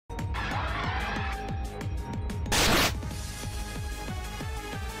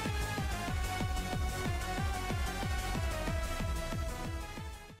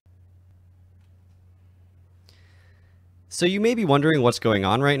So you may be wondering what's going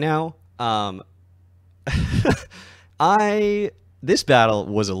on right now. This battle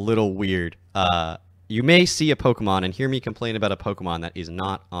was a little weird. You may see a Pokemon and hear me complain about a Pokemon that is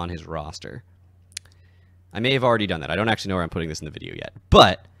not on his roster. I may have already done that. I don't actually know where I'm putting this in the video yet.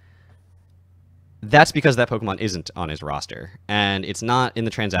 But that's because that Pokemon isn't on his roster. And it's not in the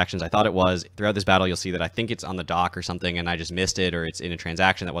transactions. I thought it was. Throughout this battle, you'll see that I think it's on the dock or something, and I just missed it, or it's in a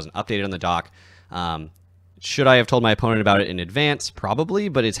transaction that wasn't updated on the dock. Should I have told my opponent about it in advance? Probably,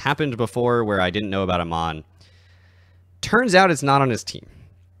 but it's happened before where I didn't know about him on. Turns out it's not on his team.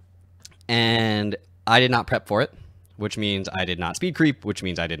 And I did not prep for it, which means I did not speed creep, which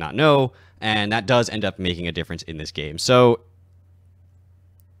means I did not know, and that does end up making a difference in this game. So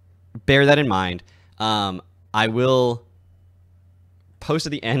bear that in mind. I will post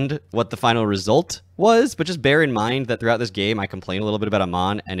at the end what the final result was, but just bear in mind that throughout this game I complain a little bit about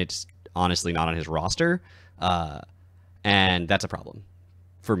Amon, and it's honestly not on his roster, and that's a problem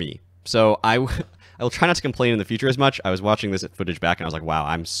for me. So I will try not to complain in the future as much. I was watching this footage back and I was like, wow,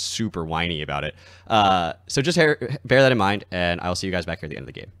 I'm super whiny about it. So just bear that in mind, and I'll see you guys back here at the end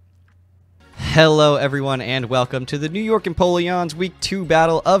of the game. Hello everyone, and welcome to the New York Empoleon's Week 2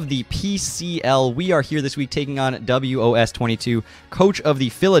 battle of the PCL. We are here this week taking on WOS22, coach of the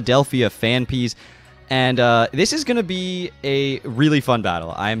Philadelphia Phanpies. And this is going to be a really fun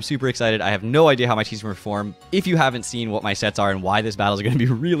battle. I am super excited. I have no idea how my team's going to perform. If you haven't seen what my sets are and why this battle is going to be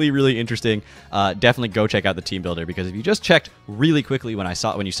really, really interesting, definitely go check out the team builder, because if you just checked really quickly when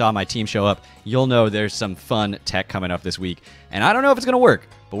you saw my team show up, you'll know there's some fun tech coming up this week. And I don't know if it's going to work,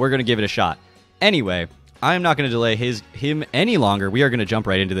 but we're going to give it a shot. Anyway, I'm not going to delay him any longer. We are going to jump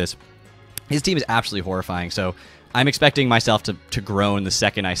right into this. His team is absolutely horrifying, so I'm expecting myself to groan the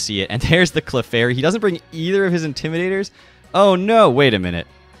second I see it. And there's the Clefairy. He doesn't bring either of his Intimidators. Oh no, wait a minute.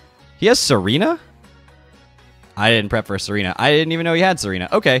 He has Serena? I didn't prep for Serena. I didn't even know he had Serena.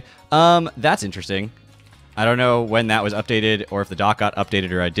 Okay, that's interesting. I don't know when that was updated or if the dock got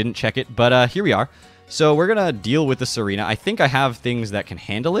updated or I didn't check it, but here we are. So we're going to deal with the Serena. I think I have things that can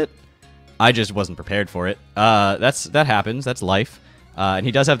handle it. I just wasn't prepared for it. That happens. That's life. And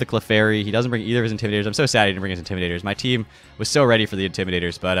he does have the Clefairy. He doesn't bring either of his Intimidators. I'm so sad he didn't bring his Intimidators. My team was so ready for the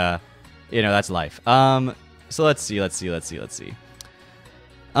Intimidators, but, you know, that's life. So let's see.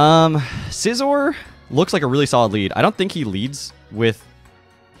 Scizor looks like a really solid lead. I don't think he leads with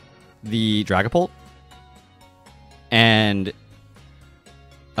the Dragapult. And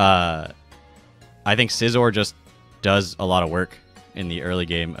I think Scizor just does a lot of work in the early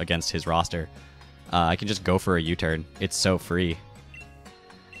game against his roster. I can just go for a U-turn. It's so free.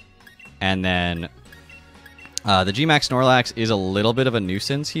 And then the GMax Snorlax is a little bit of a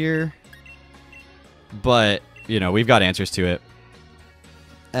nuisance here, but, you know, we've got answers to it.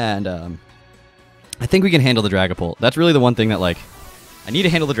 And I think we can handle the Dragapult. That's really the one thing that, like, I need to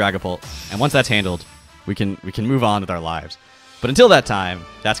handle the Dragapult, and once that's handled, we can move on with our lives. But until that time,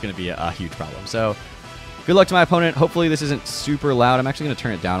 that's going to be a huge problem. So good luck to my opponent. Hopefully this isn't super loud. I'm actually going to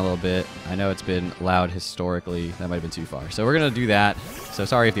turn it down a little bit. I know it's been loud historically. That might have been too far. So we're going to do that. So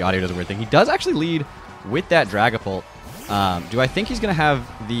sorry if the audio does a weird thing. He does actually lead with that Dragapult. Do I think he's going to have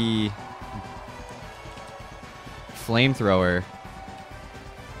the Flamethrower?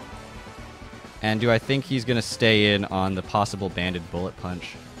 And do I think he's going to stay in on the possible Banded Bullet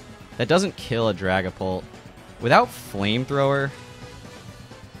Punch? That doesn't kill a Dragapult. Without Flamethrower,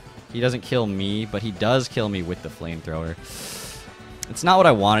 he doesn't kill me, but he does kill me with the Flamethrower. It's not what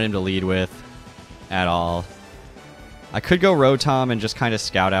I wanted him to lead with at all. I could go Rotom and just kind of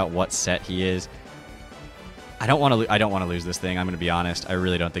scout out what set he is. I don't want to lose this thing, I'm going to be honest. I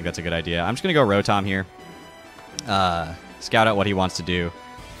really don't think that's a good idea. I'm just going to go Rotom here. Scout out what he wants to do.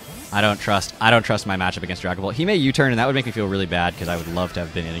 I don't trust my matchup against Dragapult. He may U-turn, and that would make me feel really bad because I would love to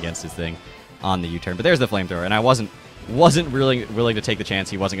have been in against his thing on the U-turn. But there's the Flamethrower, and I wasn't really willing to take the chance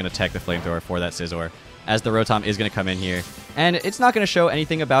he wasn't going to tech the Flamethrower for that Scizor, as the Rotom is going to come in here. And it's not going to show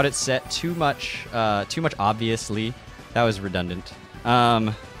anything about its set too much obviously. That was redundant.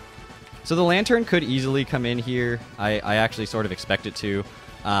 So the Lantern could easily come in here. I actually sort of expect it to.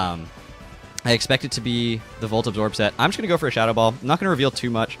 I expect it to be the Volt Absorb set. I'm just going to go for a Shadow Ball. I'm not going to reveal too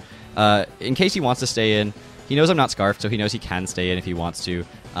much. In case he wants to stay in. He knows I'm not Scarfed, so he knows he can stay in if he wants to.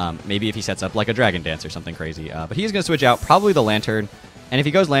 Maybe if he sets up like a Dragon Dance or something crazy. But he's going to switch out probably the Lantern. And if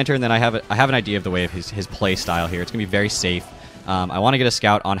he goes Lantern, then I have an idea of the way of his play style here. It's going to be very safe. I want to get a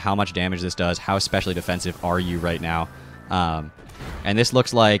scout on how much damage this does. How especially defensive are you right now? And this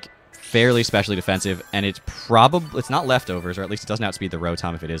looks like fairly specially defensive, and it's not leftovers, or at least it doesn't outspeed the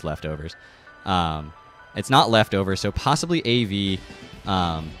Rotom if it is leftovers. It's not leftovers, so possibly AV.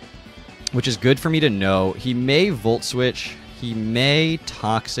 which is good for me to know. He may Volt Switch, he may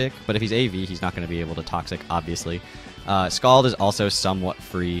Toxic, but if he's AV, he's not going to be able to Toxic, obviously. Scald is also somewhat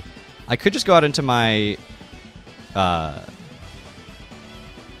free. I could just go out into my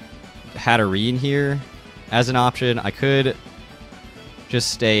Hatterene here as an option. I could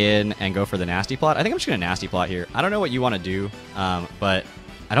just stay in and go for the Nasty Plot. I think I'm just going to Nasty Plot here. I don't know what you want to do, but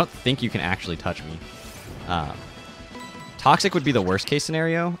I don't think you can actually touch me. Toxic would be the worst case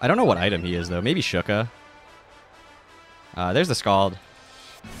scenario. I don't know what item he is, though. Maybe Shuka. There's the Scald.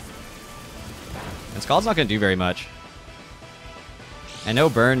 And Scald's not going to do very much. And no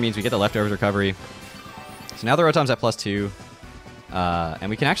burn means we get the leftovers recovery. So now the Rotom's at +2. And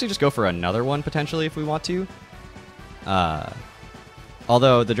we can actually just go for another one, potentially, if we want to.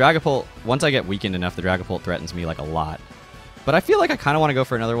 Although the Dragapult, once I get weakened enough, the Dragapult threatens me like a lot. But I feel like I kind of want to go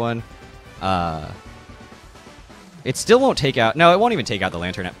for another one. It still won't take out... No, it won't even take out the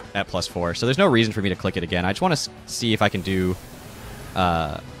Lantern at +4. So there's no reason for me to click it again. I just want to see if I can do...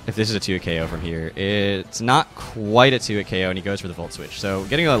 if this is a 2-hit KO from here. It's not quite a 2-hit KO, and he goes for the Volt Switch. So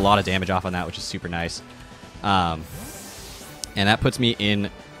getting a lot of damage off on that, which is super nice. And that puts me in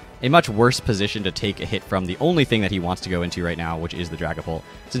a much worse position to take a hit from the only thing that he wants to go into right now, which is the Dragapult.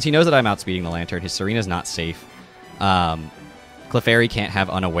 Since he knows that I'm outspeeding the Lantern, his Serena's not safe. Clefairy can't have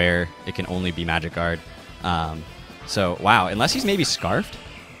Unaware. It can only be Magic Guard. So, wow, unless he's maybe Scarfed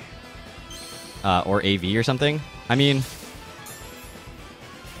or AV or something. I mean,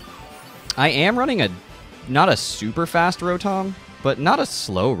 I am running not a super fast Rotom, but not a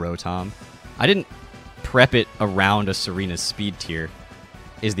slow Rotom. I didn't prep it around a Serena's speed tier,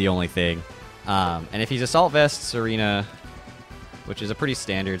 is the only thing. And if he's Assault Vest, Serena, which is a pretty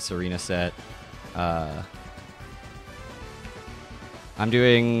standard Serena set, I'm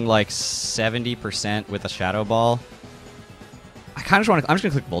doing like 70% with a Shadow Ball. I kind of just want to... I'm just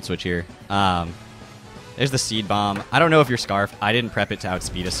going to click Volt Switch here. There's the Seed Bomb. I don't know if you're Scarfed. I didn't prep it to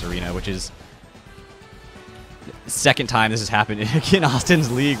outspeed a Serena, which is the second time this has happened in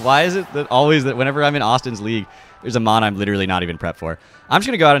Austin's League. Why is it that always that whenever I'm in Austin's League, there's a mon I'm literally not even prepped for? I'm just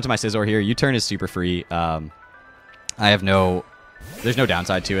going to go out into my Scizor here. U-turn is super free. I have no... There's no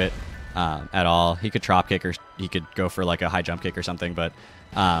downside to it at all. He could Trop Kick or he could go for like a high jump kick or something, but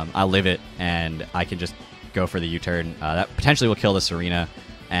I'll live it and I can just go for the U-turn. That potentially will kill the Serena.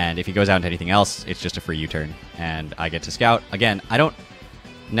 And if he goes out into anything else, it's just a free U-turn. And I get to Scout. Again, I don't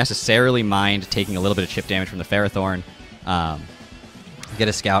necessarily mind taking a little bit of chip damage from the Ferrothorn. Get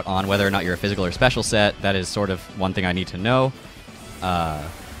a Scout on whether or not you're a physical or special set. That is sort of one thing I need to know.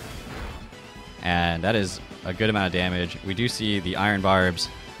 And that is a good amount of damage. We do see the Iron Barbs.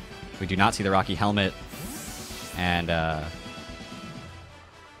 We do not see the Rocky Helmet. And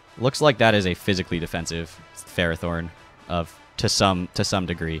looks like that is a physically defensive Ferrothorn to some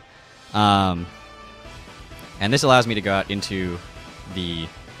degree. And this allows me to go out into the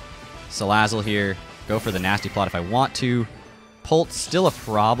Salazzle here, go for the Nasty Plot if I want to. Pult's still a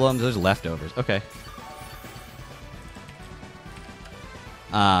problem. There's leftovers. Okay.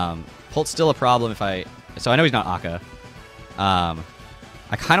 Pult's still a problem if I... So I know he's not Akka.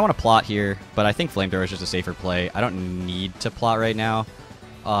 I kind of want to plot here, but I think Flamethrower is just a safer play. I don't need to plot right now.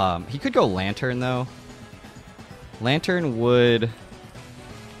 He could go Lantern, though. Lantern would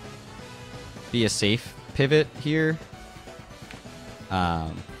be a safe pivot here.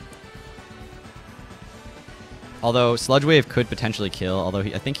 Although Sludge Wave could potentially kill, although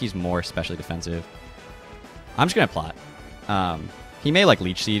I think he's more specially defensive. I'm just going to plot. He may like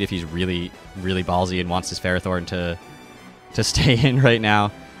Leech Seed if he's really, really ballsy and wants his Ferrothorn to stay in right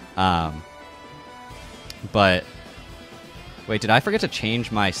now. But wait, did I forget to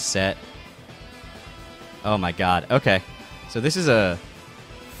change my set? Oh my god. Okay. So this is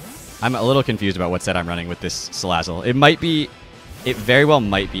I'm a little confused about what set I'm running with this Salazzle. It very well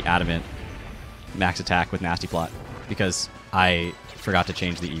might be Adamant max attack with Nasty Plot because I forgot to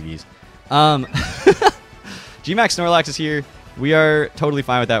change the EVs. GMax Snorlax is here. We are totally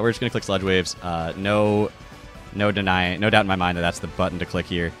fine with that. We're just going to click Sludge Waves. No doubt in my mind that that's the button to click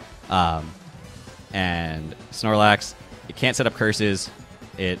here. And Snorlax, it can't set up curses.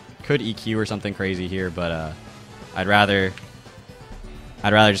 It could EQ or something crazy here, but I'd rather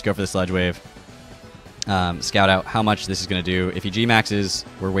just go for the Sludge Wave. Scout out how much this is going to do. If he G-Maxes,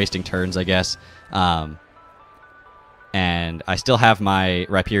 we're wasting turns, I guess. And I still have my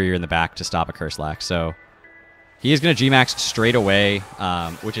Rhyperior in the back to stop a Curse-Lax, so he is going to G-Max straight away,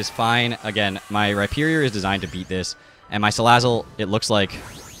 which is fine. Again, my Rhyperior is designed to beat this, and my Salazzle, it looks like,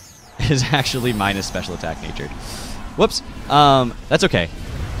 is actually minus special attack natured. Whoops. That's okay.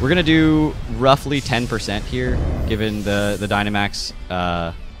 We're going to do roughly 10% here, given the Dynamax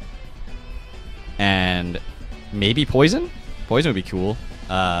And maybe poison? Poison would be cool.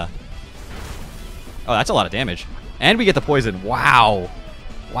 Oh, that's a lot of damage. And we get the poison. Wow.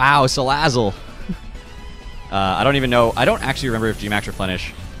 Wow, Salazzle. I don't even know. I don't actually remember if GMax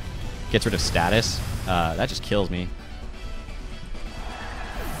Replenish gets rid of status. That just kills me.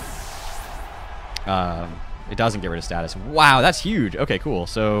 It doesn't get rid of status. Wow, that's huge. Okay, cool.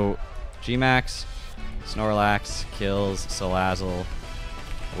 So GMax Snorlax kills Salazzle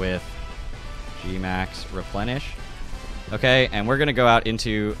with GMax Replenish. Okay, and we're going to go out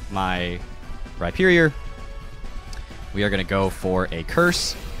into my Rhyperior. We are going to go for a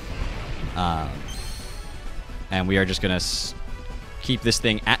Curse. And we are just going to keep this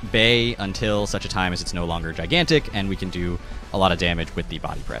thing at bay until such a time as it's no longer gigantic, and we can do a lot of damage with the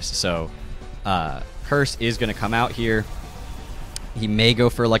Body Press. So Curse is going to come out here. He may go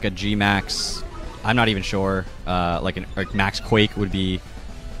for like a GMax. I'm not even sure. Like Max Quake would be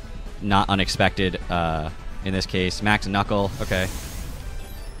not unexpected in this case. Max Knuckle. Okay.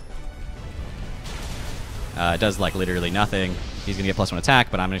 It does like literally nothing. He's going to get +1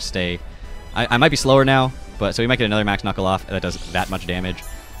 attack, but I'm going to stay. I might be slower now, but so we might get another Max Knuckle off that does that much damage.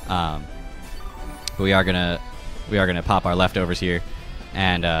 But we are gonna pop our leftovers here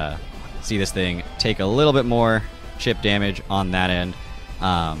and see this thing take a little bit more chip damage on that end.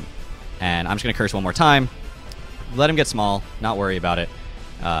 And I'm just gonna Curse one more time. Let him get small. Not worry about it.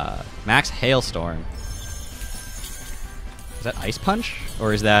 Max Hailstorm. Is that Ice Punch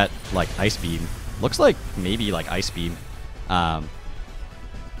or is that like Ice Beam? Looks like maybe like Ice Beam.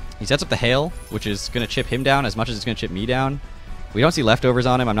 He sets up the Hail, which is going to chip him down as much as it's going to chip me down. We don't see leftovers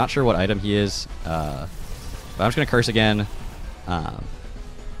on him. I'm not sure what item he is. But I'm just going to Curse again.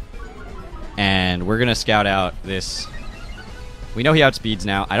 And we're going to scout out this. We know he outspeeds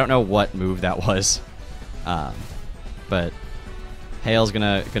now. I don't know what move that was. But Hail's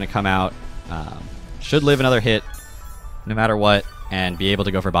going to come out. Should live another hit no matter what. And be able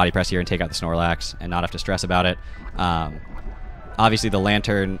to go for Body Press here and take out the Snorlax and not have to stress about it. Obviously, the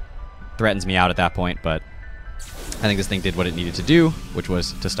Lantern threatens me out at that point, but I think this thing did what it needed to do, which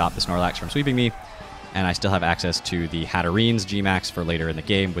was to stop the Snorlax from sweeping me. And I still have access to the Hatterene's GMax for later in the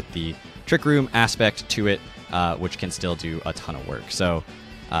game with the Trick Room aspect to it, which can still do a ton of work. So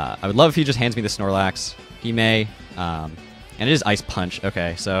I would love if he just hands me the Snorlax. He may. And it is Ice Punch.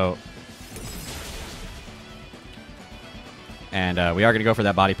 Okay, so... And we are going to go for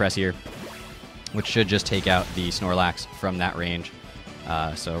that Body Press here, which should just take out the Snorlax from that range.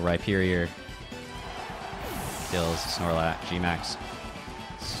 So Rhyperior kills Snorlax, GMax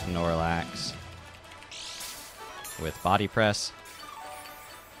Snorlax with Body Press.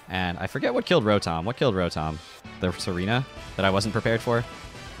 And I forget what killed Rotom. What killed Rotom? The Serena that I wasn't prepared for?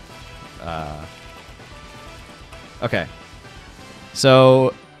 Okay.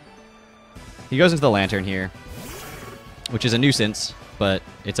 So he goes into the Lantern here, which is a nuisance, but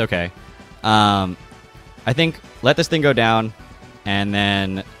it's okay. I think let this thing go down, and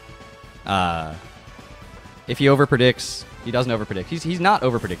then if he overpredicts, he doesn't overpredict. He's not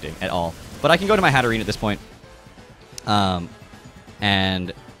overpredicting at all. But I can go to my Hatterene at this point,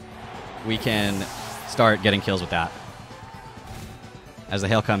 and we can start getting kills with that. As the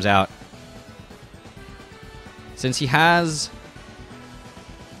Hail comes out, since he has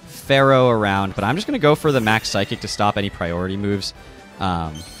Pharaoh around, but I'm just going to go for the Max Psychic to stop any priority moves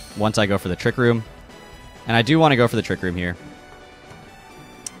once I go for the Trick Room. And I do want to go for the Trick Room here.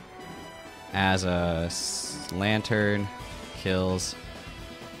 As a Lantern kills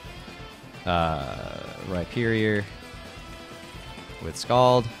Rhyperior with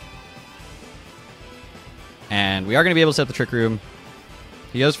Scald. And we are going to be able to set up the Trick Room.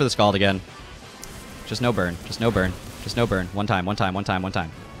 He goes for the Scald again. Just no burn. Just no burn. Just no burn. One time, one time, one time, one time.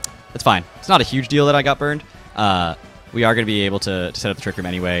 That's fine. It's not a huge deal that I got burned. We are going to be able to set up the Trick Room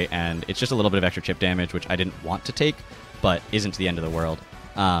anyway, and it's just a little bit of extra chip damage, which I didn't want to take, but isn't the end of the world.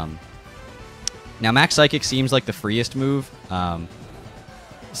 Now, Max Psychic seems like the freest move,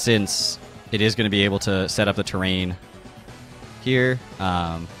 since it is going to be able to set up the terrain here,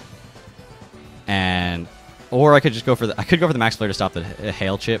 or I could just go for the Max Flare to stop the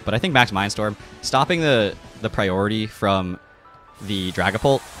Hail chip, but I think Max Mindstorm, stopping the priority from the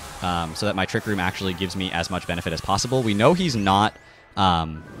Dragapult, so that my Trick Room actually gives me as much benefit as possible. We know he's not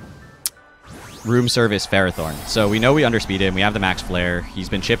Room Service Ferrothorn, so we know we underspeed him. We have the Max Flare. He's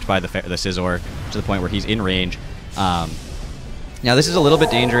been chipped by the Scizor to the point where he's in range. Now this is a little bit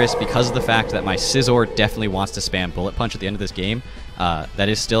dangerous because of the fact that my Scizor definitely wants to spam Bullet Punch at the end of this game. That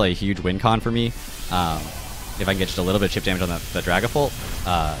is still a huge win con for me. If I can get just a little bit of chip damage on the Dragapult.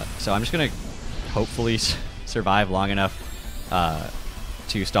 So I'm just going to hopefully survive long enough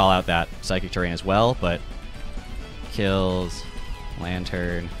to stall out that Psychic Terrain as well, but kills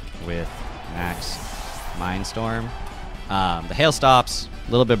Lantern with Max Mindstorm. The Hail stops,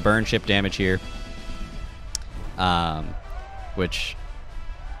 a little bit of burn chip damage here, which,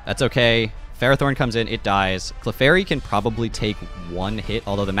 that's okay. Ferrothorn comes in, it dies. Clefairy can probably take one hit,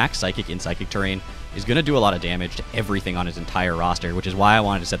 although the Max Psychic in Psychic Terrain is going to do a lot of damage to everything on his entire roster, which is why I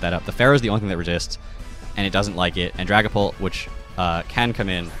wanted to set that up. The Pharaoh is the only thing that resists, and it doesn't like it. And Dragapult, which can come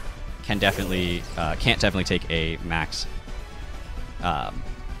in, can't definitely take a Max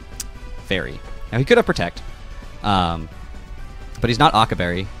Fairy. Now, he could have Protect, but he's not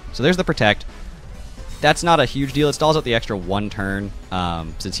Akaberry, so there's the Protect. That's not a huge deal. It stalls out the extra 1 turn,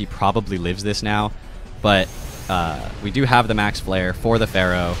 since he probably lives this now. But we do have the Max Flare for the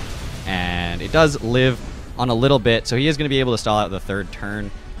Pharaoh, and it does live on a little bit, so he is going to be able to stall out the 3rd turn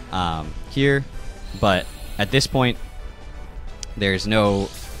here. But at this point, there's no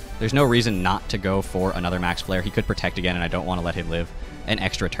reason not to go for another Max Flare. He could Protect again, and I don't want to let him live an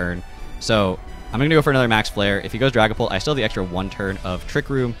extra turn. So I'm going to go for another Max Flare. If he goes Dragapult, I still have the extra 1 turn of Trick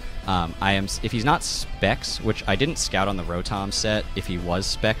Room. If he's not Specs, which I didn't scout on the Rotom set if he was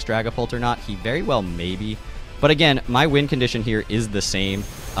Specs Dragapult or not, he very well may be. But again, my win condition here is the same.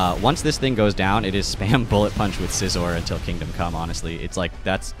 Once this thing goes down, it is spam Bullet Punch with Scizor until Kingdom Come, honestly. It's like,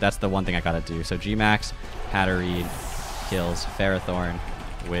 that's the one thing I gotta do. So GMax, Hatterene kills Ferrothorn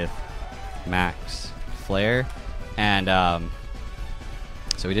with Max Flare. And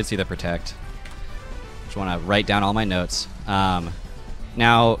so we did see the Protect. Just want to write down all my notes.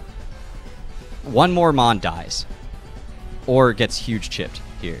 Now, one more Mon dies, or gets huge chipped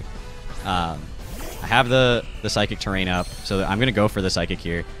here. I have the Psychic Terrain up, so I'm going to go for the Psychic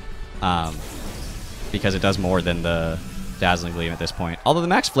here, because it does more than the Dazzling Gleam at this point. Although the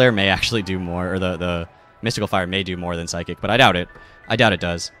Max Flare may actually do more, or the Mystical Fire may do more than Psychic, but I doubt it. I doubt it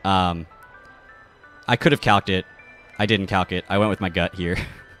does. I could have calced it. I didn't calc it. I went with my gut here.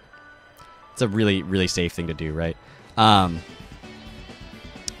 It's a really, really safe thing to do, right?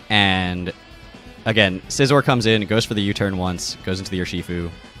 And again, Scizor comes in, goes for the U-turn once, goes into the Urshifu,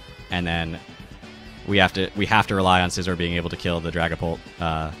 and then we have to rely on Scizor being able to kill the Dragapult.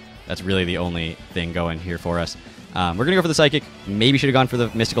 That's really the only thing going here for us. We're gonna go for the Psychic. Maybe should have gone for the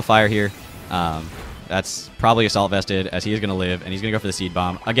Mystical Fire here. That's probably Assault Vested, as he is gonna live, and he's gonna go for the Seed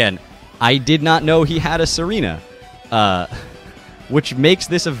Bomb. Again, I did not know he had a Serena, which makes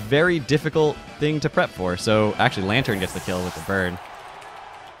this a very difficult thing to prep for. So actually, Lantern gets the kill with the burn.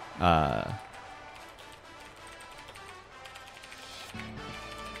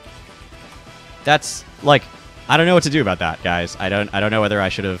 That's like, I don't know what to do about that, guys. I don't know whether I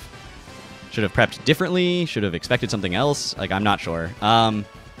should have prepped differently, should have expected something else. Like, I'm not sure.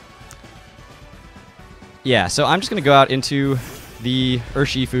 Yeah, so I'm just gonna go out into the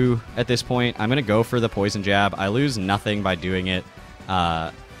Urshifu at this point. I'm gonna go for the Poison Jab. I lose nothing by doing it.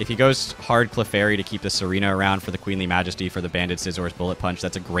 If he goes hard Clefairy to keep the Serena around for the Queenly Majesty for the Banded Scizor's Bullet Punch,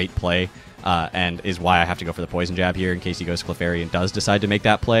 that's a great play, and is why I have to go for the Poison Jab here in case he goes Clefairy and does decide to make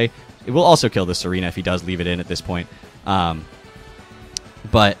that play. It will also kill the Serena if he does leave it in at this point. But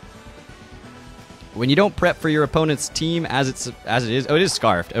when you don't prep for your opponent's team as it is... Oh, it is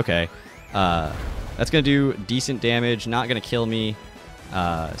Scarfed. Okay. That's going to do decent damage, not going to kill me.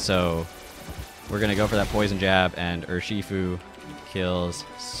 So we're going to go for that Poison Jab, and Urshifu kills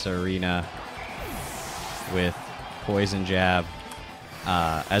Serena with Poison Jab.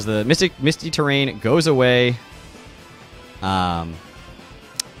 As the Misty Terrain goes away,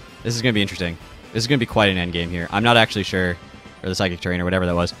 this is going to be interesting. This is going to be quite an end game here. I'm not actually sure, or the Psychic Terrain or whatever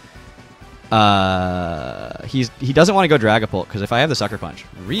that was. He doesn't want to go Dragapult, because if I have the Sucker Punch,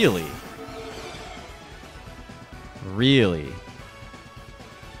 really? Really?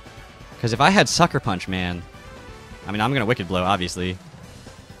 Because if I had Sucker Punch, man, I mean, I'm going to Wicked Blow, obviously.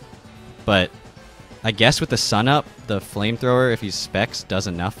 But I guess with the Sun up, the Flamethrower, if he's Specs, does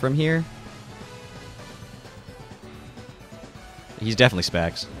enough from here. He's definitely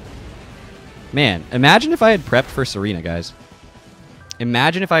Specs. Man, imagine if I had prepped for Serena, guys.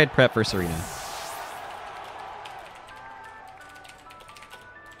 Imagine if I had prepped for Serena.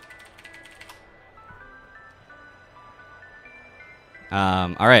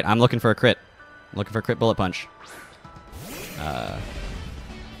 All right, I'm looking for a crit. I'm looking for a crit Bullet Punch.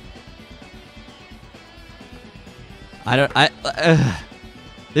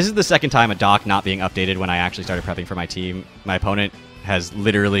 This is the second time a doc not being updated when I actually started prepping for my team. My opponent has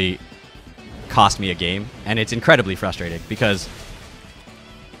literally cost me a game, and it's incredibly frustrating because,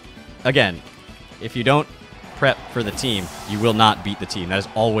 again, if you don't prep for the team, you will not beat the team. That is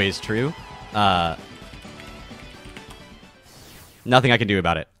always true. Nothing I can do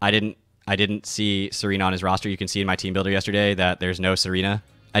about it. I didn't see Serena on his roster. You can see in my team builder yesterday that there's no Serena.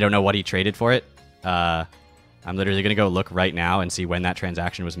 I don't know what he traded for it. I'm literally going to go look right now and see when that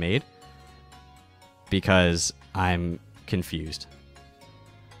transaction was made, because I'm confused.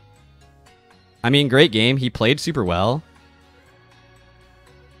 I mean, great game. He played super well.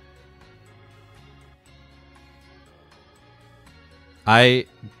 I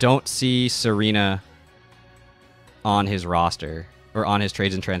don't see Serena on his roster or on his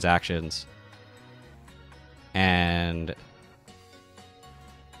trades and transactions. And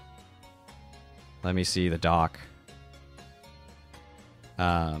let me see the doc.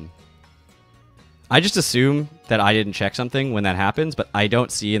 I just assume that I didn't check something when that happens, but I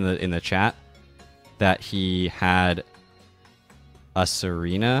don't see in the chat that he had a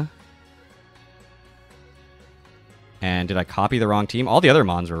Serena. And did I copy the wrong team? All the other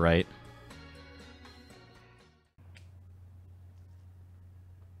Mons were right.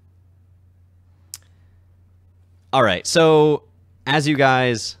 All right, so as you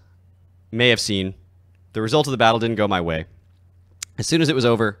guys may have seen, the result of the battle didn't go my way. As soon as it was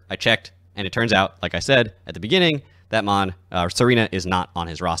over, I checked, and it turns out, like I said at the beginning, that Serena is not on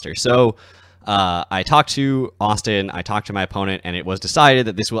his roster. So I talked to Austin, I talked to my opponent, and it was decided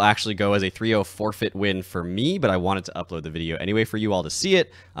that this will actually go as a 3-0 forfeit win for me, but I wanted to upload the video anyway for you all to see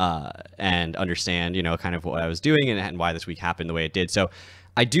it and understand, you know, kind of what I was doing and why this week happened the way it did. So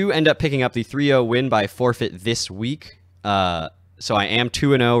I do end up picking up the 3-0 win by forfeit this week. So I am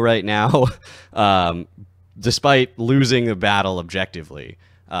 2-0 right now, despite losing the battle objectively.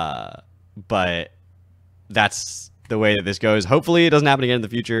 But that's the way that this goes. Hopefully it doesn't happen again in the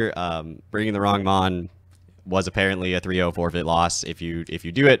future. Bringing the wrong Mon was apparently a 3-0 forfeit loss if you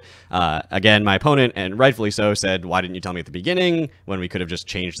do it. Again, my opponent, and rightfully so, said, why didn't you tell me at the beginning when we could have just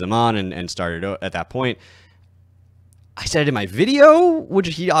changed them on and started at that point? I said it in my video,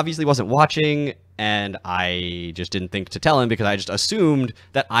 which he obviously wasn't watching, and I just didn't think to tell him because I just assumed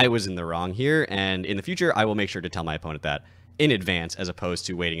that I was in the wrong here, and in the future, I will make sure to tell my opponent that in advance as opposed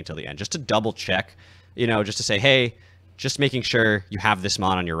to waiting until the end, just to double check, you know, just to say, hey, just making sure you have this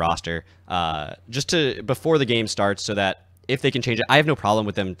Mon on your roster, just to before the game starts, so that if they can change it, I have no problem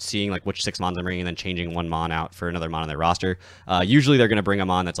with them seeing like which 6 Mons I'm bringing and then changing one Mon out for another Mon on their roster. Usually they're going to bring a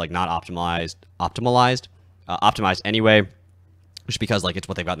Mon that's like not optimized anyway, just because like it's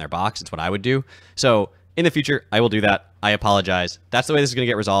what they've got in their box. It's what I would do. So in the future, I will do that. I apologize. That's the way this is going to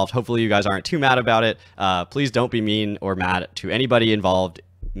get resolved. Hopefully you guys aren't too mad about it. Please don't be mean or mad to anybody involved.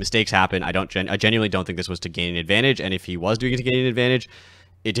 Mistakes happen. I genuinely don't think this was to gain an advantage. And if he was doing it to gain an advantage,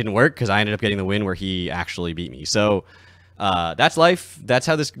 it didn't work because I ended up getting the win where he actually beat me. So that's life. That's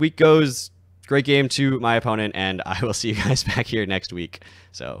how this week goes. Great game to my opponent, and I will see you guys back here next week.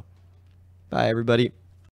 So bye, everybody.